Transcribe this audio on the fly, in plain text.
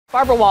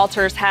Barbara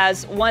Walters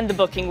has won the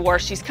booking war.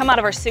 She's come out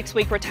of her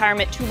 6-week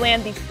retirement to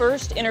land the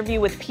first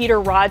interview with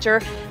Peter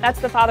Rodger. That's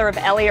the father of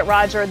Elliot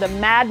Rodger, the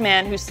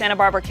madman whose Santa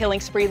Barbara killing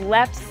spree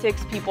left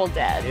 6 people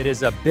dead. It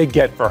is a big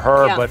get for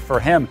her, but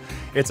for him,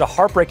 it's a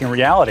heartbreaking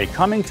reality,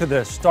 coming to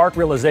the stark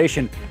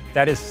realization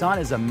that his son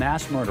is a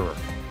mass murderer.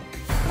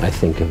 I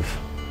think of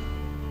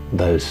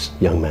those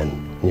young men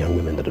and young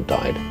women that have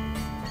died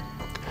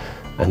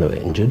and that were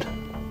injured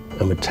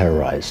and were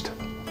terrorized.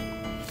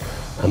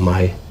 And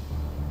my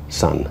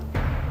son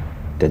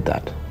did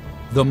that.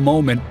 The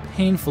moment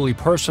painfully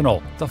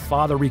personal, the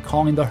father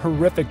recalling the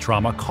horrific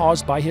trauma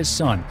caused by his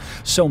son.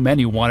 So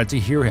many wanted to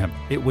hear him.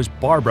 It was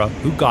Barbara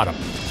who got him.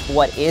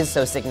 What is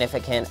so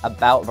significant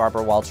about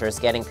Barbara Walters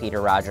getting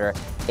Peter Rodger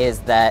is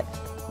that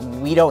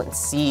we don't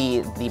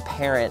see the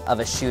parent of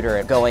a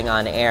shooter going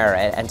on air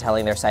and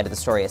telling their side of the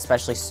story,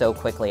 especially so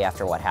quickly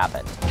after what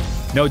happened.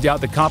 No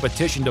doubt the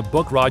competition to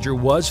book Rodger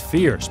was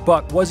fierce,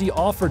 but was he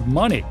offered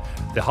money?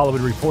 The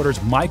Hollywood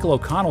Reporter's Michael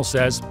O'Connell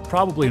says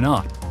probably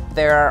not.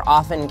 There are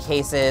often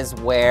cases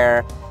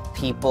where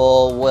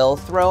people will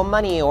throw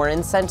money or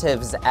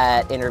incentives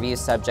at interview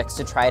subjects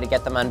to try to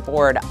get them on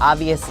board.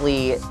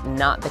 Obviously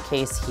not the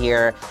case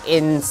here.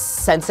 In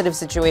sensitive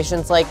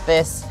situations like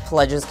this,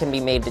 pledges can be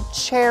made to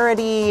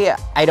charity.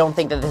 I don't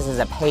think that this is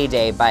a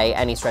payday by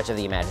any stretch of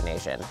the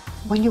imagination.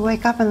 When you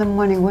wake up in the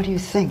morning, what do you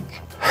think?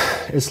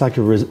 It's like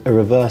a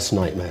reverse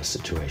nightmare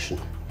situation.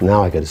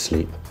 Now I go to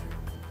sleep.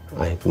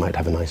 I might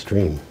have a nice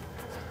dream.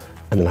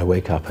 And then I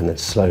wake up and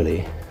it's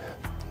slowly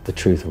the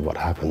truth of what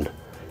happened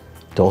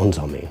dawns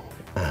on me.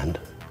 And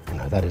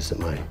that is that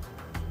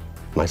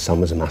my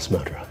son was a mass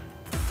murderer.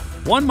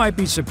 One might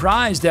be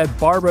surprised at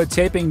Barbara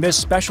taping this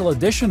special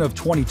edition of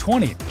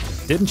 2020.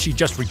 Didn't she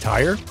just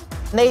retire?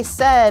 They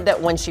said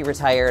when she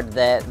retired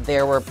that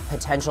there were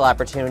potential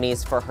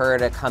opportunities for her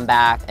to come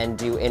back and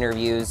do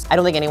interviews. I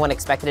don't think anyone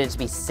expected it to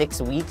be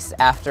 6 weeks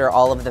after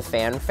all of the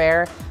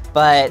fanfare,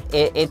 but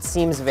it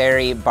seems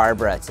very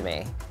Barbara to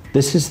me.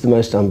 This is the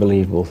most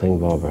unbelievable thing,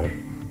 Barbara.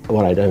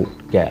 What I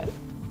don't get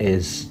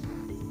is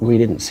we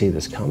didn't see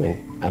this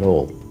coming at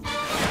all.